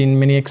have seen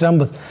many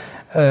examples.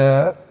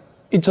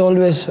 It's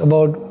always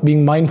about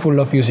being mindful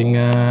of using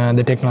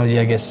the technology,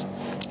 I guess.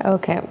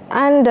 Okay.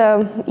 And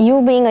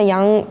you being a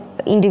young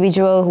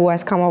individual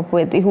who's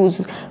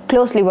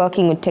closely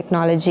working with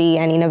technology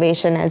and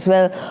innovation as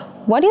well,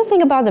 what do you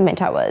think about the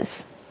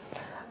metaverse?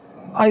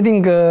 I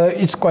think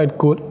it's quite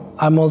cool.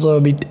 I'm also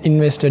a bit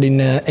invested in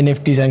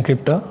NFTs and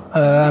crypto.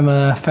 I'm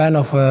a fan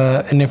of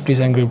NFTs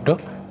and crypto.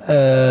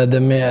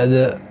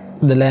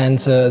 The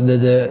lands,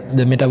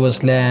 the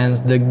metaverse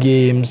lands, the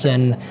games,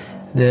 and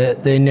the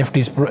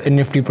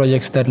NFT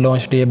projects that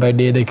launch day by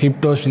day, the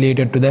cryptos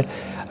related to that.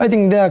 I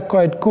think they are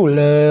quite cool.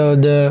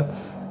 The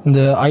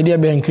idea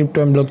behind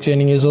crypto and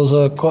blockchaining is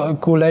also a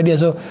cool idea.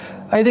 So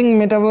I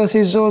think metaverse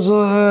is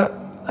also,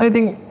 I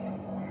think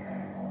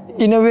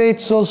in a way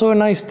it's also a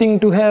nice thing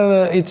to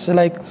have. It's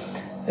like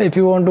if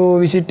you want to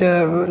visit,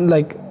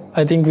 like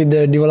I think with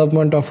the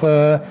development of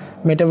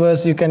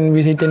metaverse, you can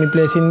visit any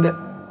place in the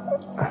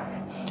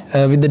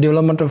with the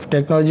development of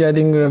technology. I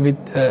think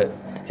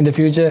in the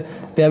future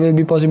there will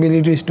be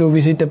possibilities to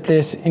visit a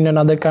place in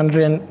another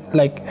country and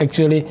like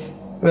actually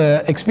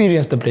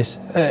experience the place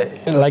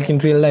like in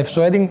real life.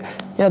 So I think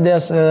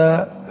there's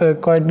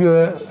quite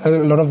a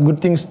lot of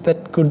good things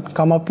that could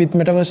come up with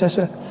metaverse as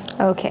well.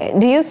 Okay.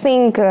 Do you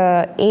think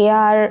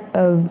AR,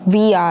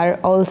 VR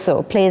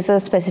also plays a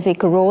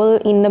specific role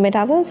in the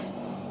metaverse?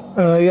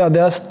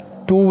 There's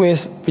two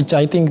ways which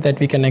I think that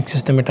we can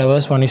access the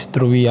metaverse. One is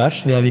through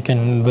VR, where we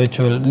can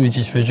virtual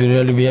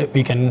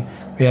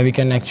where we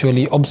can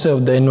actually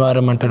observe the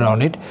environment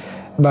around it.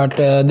 But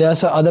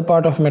there's other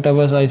part of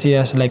metaverse I see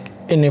as like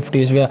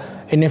NFTs, where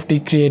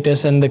NFT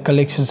creators and the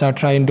collections are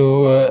trying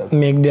to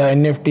make their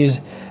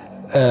NFTs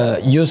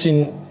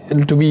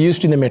to be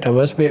used in the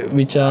metaverse,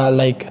 which are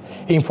like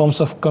in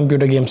forms of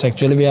computer games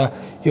actually, where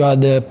you are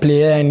the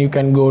player and you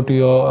can go to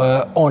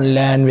your own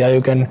land where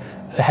you can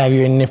have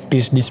your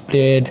NFTs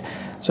displayed.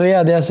 So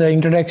there's an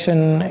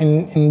interaction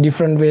in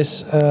different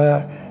ways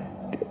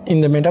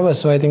in the metaverse.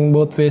 So I think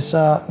both ways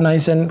are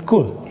nice and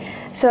cool.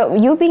 So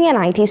you being an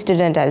IT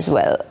student as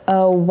well,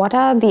 what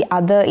are the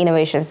other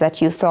innovations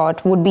that you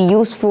thought would be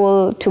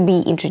useful to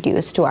be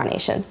introduced to our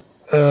nation?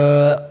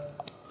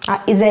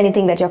 Is there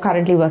anything that you're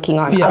currently working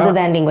on other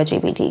than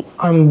LinguaGPT?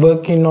 I'm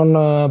working on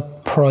a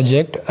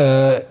project.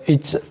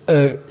 It's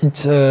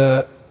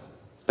a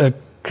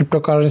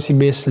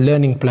cryptocurrency-based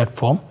learning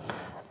platform.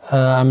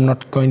 I'm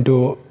not going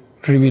to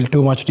reveal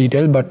too much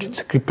detail, but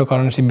it's a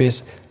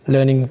cryptocurrency-based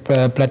learning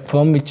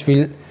platform, which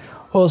will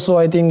also,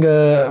 I think,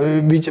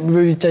 which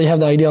I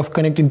have the idea of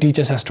connecting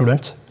teachers and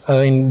students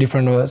in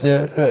different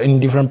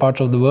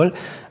parts of the world,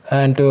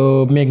 and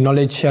to make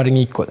knowledge sharing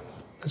equal.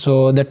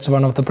 So that's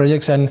one of the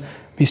projects, and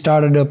we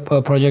started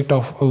a project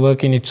of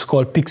work in. It's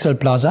called Pixel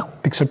Plaza,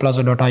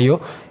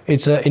 pixelplaza.io.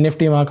 It's an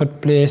NFT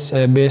marketplace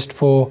based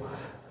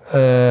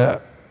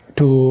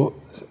to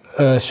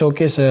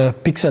showcase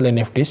pixel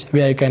NFTs,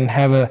 where you can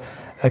have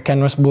a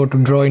canvas board to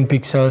draw in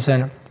pixels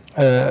and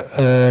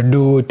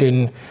do it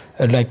in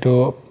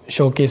to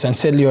showcase and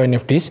sell your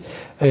NFTs.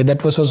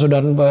 That was also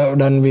done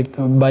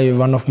by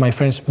one of my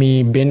friends,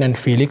 me, Ben, and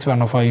Felix,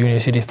 one of our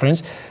university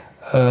friends.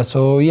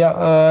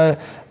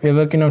 We're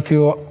working on a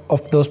few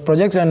of those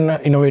projects and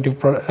innovative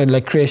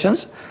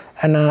creations.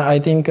 And I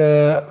think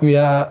we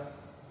are,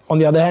 on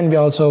the other hand, we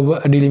are also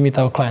dealing with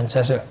our clients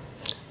as well.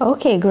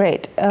 Okay,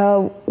 great.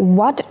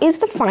 What is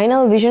the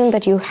final vision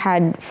that you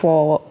had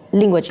for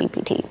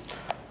LinguaGPT?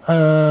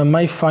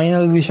 My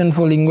final vision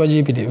for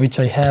LinguaGPT, which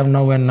I have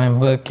now and I'm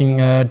working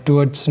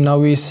towards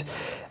now, is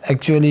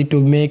actually to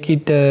make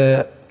it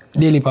a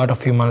daily part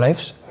of human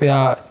lives,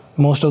 where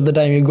most of the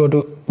time you go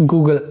to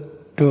Google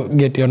to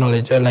get your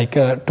knowledge,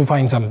 to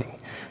find something,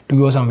 to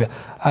go somewhere.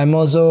 I'm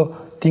also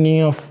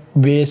thinking of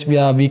ways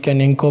where we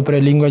can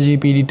incorporate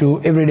LinguaGPT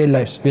to everyday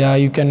lives, where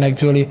you can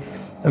actually,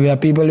 where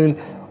people will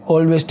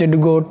always tend to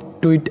go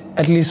to it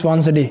at least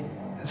once a day.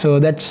 So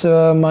that's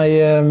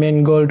my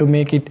main goal, to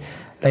make it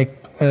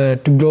to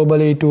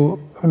globally to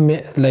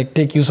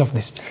take use of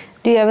this.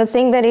 Do you ever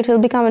think that it will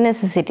become a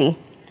necessity?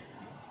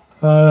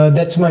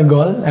 That's my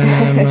goal, and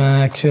I'm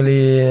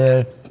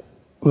actually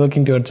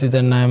working towards it,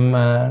 and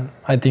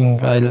I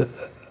think I'll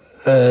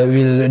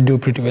will do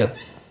pretty well.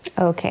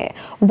 Okay.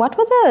 What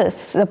were the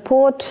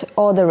support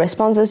or the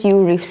responses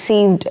you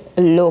received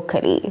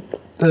locally?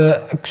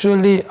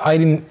 Actually, I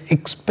didn't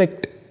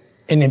expect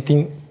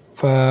anything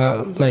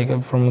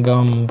from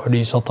government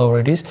bodies,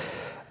 authorities.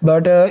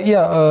 But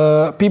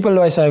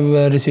people-wise,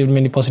 I've received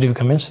many positive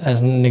comments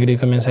and negative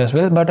comments as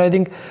well. But I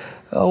think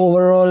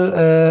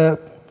overall,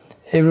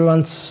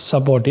 everyone's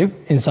supportive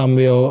in some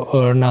way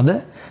or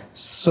another.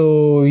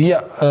 So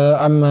yeah,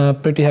 I'm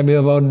pretty happy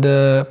about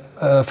the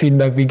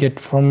feedback we get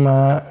from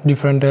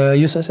different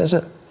users as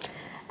well.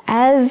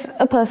 As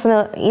a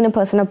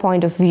personal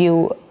point of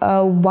view,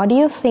 what do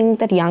you think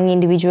that young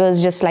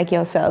individuals just like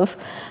yourself,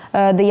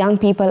 the young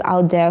people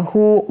out there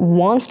who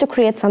wants to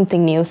create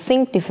something new,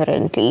 think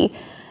differently,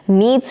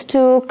 needs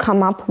to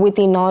come up with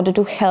in order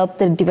to help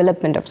the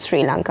development of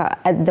Sri Lanka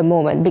at the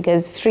moment?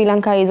 Because Sri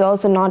Lanka is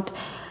also not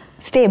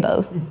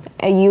stable.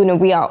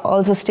 We are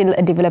also still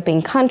a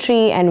developing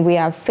country, and we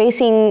are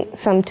facing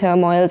some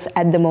turmoils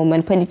at the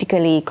moment,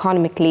 politically,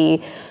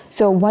 economically.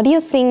 So what do you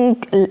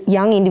think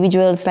young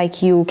individuals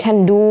like you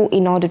can do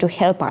in order to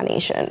help our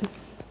nation?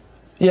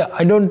 Yeah,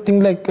 I don't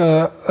think like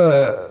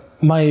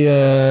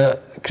my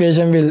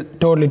creation will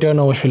totally turn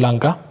over Sri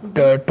Lanka,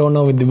 turn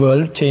over the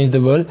world, change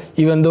the world.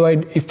 Even though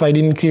if I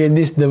didn't create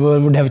this, the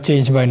world would have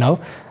changed by now.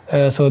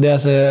 So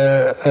there's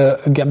a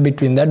gap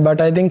between that.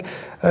 But I think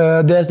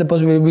there's the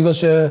possibility,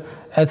 because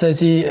as I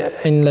see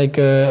in like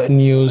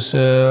news,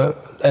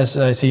 as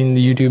I see in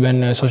the YouTube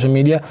and social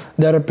media,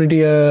 there are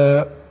pretty,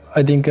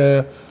 I think,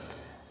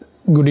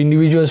 good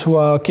individuals who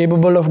are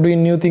capable of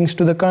doing new things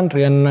to the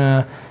country.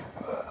 And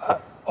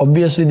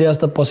obviously there's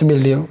the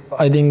possibility.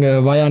 I think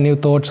via new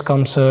thoughts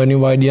comes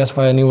new ideas,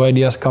 via new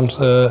ideas comes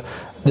the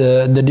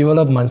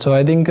development. So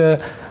I think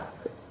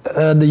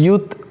the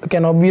youth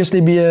can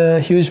obviously be a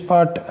huge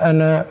part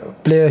and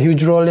play a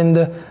huge role in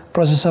the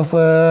process of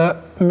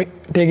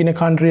taking a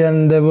country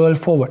and the world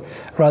forward,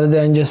 rather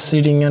than just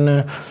sitting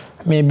and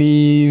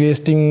maybe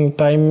wasting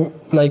time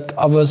like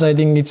hours. I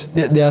think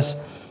there's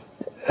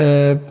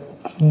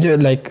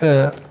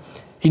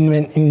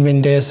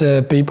inventors,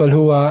 people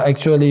who are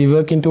actually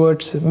working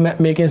towards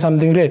making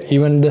something great.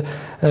 Even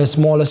the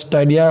smallest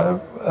idea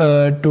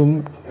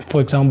for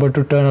example,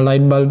 to turn a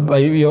light bulb by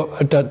your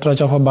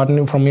touch of a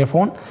button from your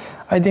phone.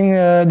 I think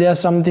there's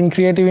something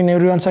creative in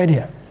everyone's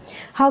idea.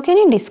 How can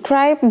you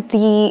describe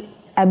the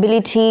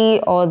ability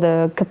or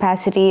the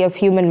capacity of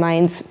human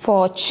minds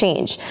for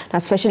change? Now,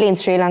 especially in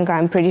Sri Lanka,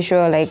 I'm pretty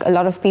sure like a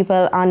lot of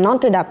people are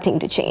not adapting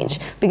to change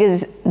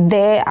because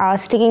they are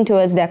sticking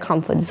towards their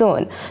comfort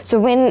zone. So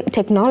when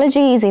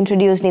technology is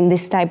introduced in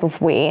this type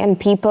of way, and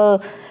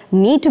people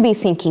need to be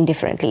thinking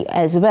differently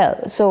as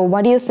well. So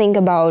what do you think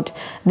about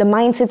the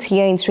mindsets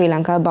here in Sri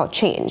Lanka about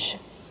change?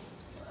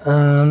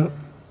 I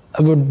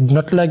would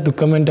not like to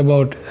comment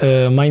about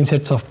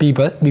mindsets of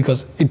people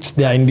because it's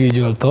their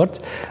individual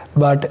thoughts.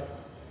 But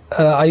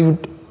I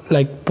would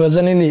like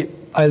personally,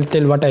 I'll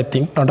tell what I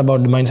think, not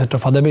about the mindset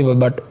of other people,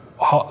 but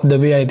the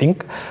way I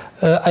think.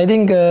 I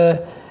think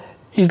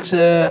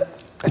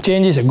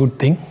change is a good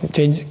thing.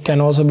 Change can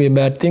also be a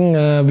bad thing.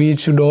 We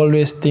should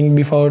always think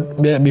before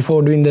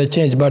doing the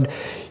change. But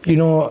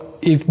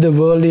if the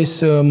world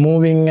is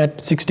moving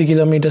at 60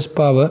 kilometers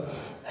per hour,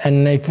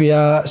 and if we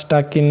are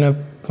stuck in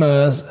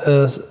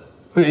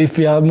if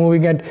we are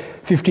moving at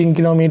 15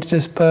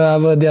 kilometers per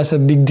hour, there's a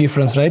big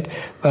difference, right?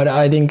 But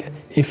I think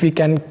if we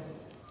can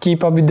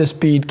keep up with the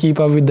speed, keep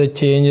up with the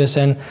changes,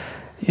 and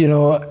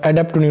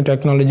adapt to new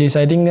technologies,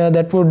 I think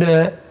that would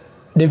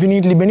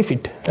definitely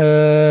benefit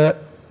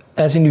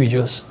as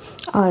individuals.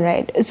 All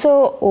right.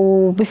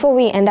 So before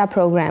we end our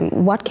program,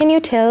 what can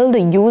you tell the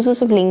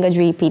users of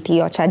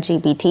LinguaGPT or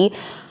ChatGPT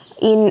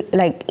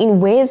in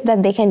ways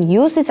that they can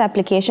use this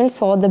application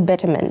for the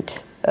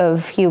betterment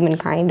of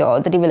humankind or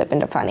the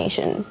development of our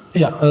nation?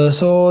 Yeah.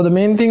 So the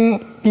main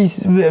thing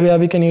is where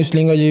we can use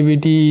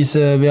LinguaGPT is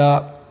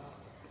where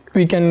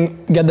we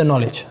can get the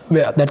knowledge.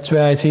 That's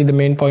where I see the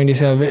main point is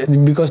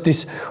because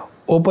this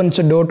opens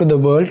a door to the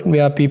world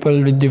where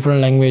people with different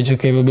language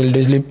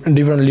capabilities,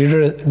 different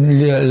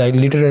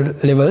literary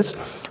levels,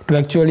 to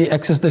actually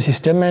access the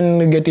system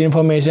and get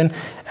information.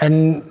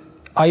 And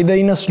either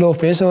in a slow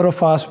phase or a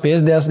fast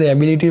phase, there's the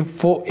ability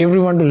for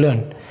everyone to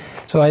learn.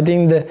 So I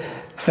think the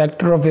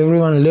factor of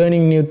everyone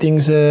learning new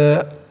things,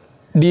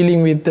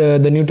 dealing with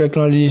the new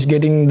technologies,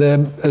 getting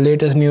the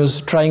latest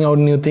news, trying out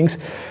new things,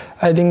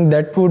 I think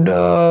that would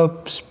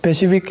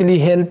specifically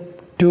help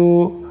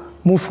to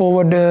move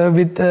forward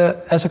with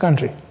as a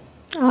country.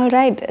 All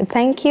right.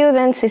 Thank you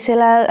then,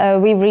 Sisilal.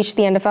 We've reached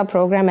the end of our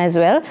program as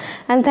well.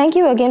 And thank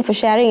you again for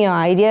sharing your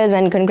ideas,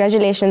 and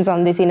congratulations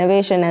on this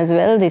innovation as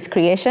well, this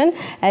creation,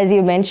 as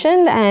you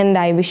mentioned. And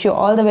I wish you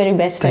all the very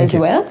best as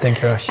well.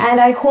 Thank you, Rash. And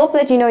I hope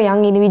that,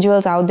 young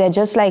individuals out there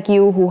just like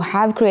you who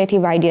have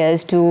creative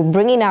ideas to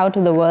bring it out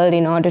to the world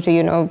in order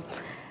to,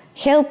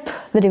 help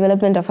the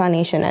development of our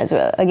nation as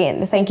well.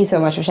 Again, thank you so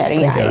much for sharing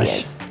your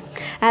ideas.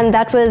 And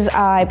that was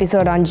our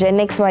episode on Gen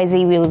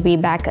XYZ. We'll be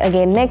back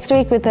again next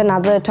week with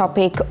another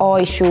topic or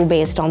issue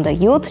based on the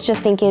youth.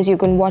 Just in case you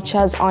can watch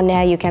us on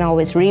air, you can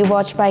always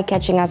rewatch by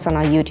catching us on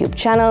our YouTube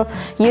channel,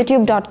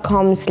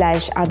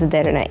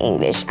 youtube.com/Derana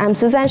English. I'm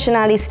Suzanne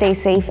Shanali. Stay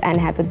safe and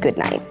have a good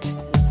night.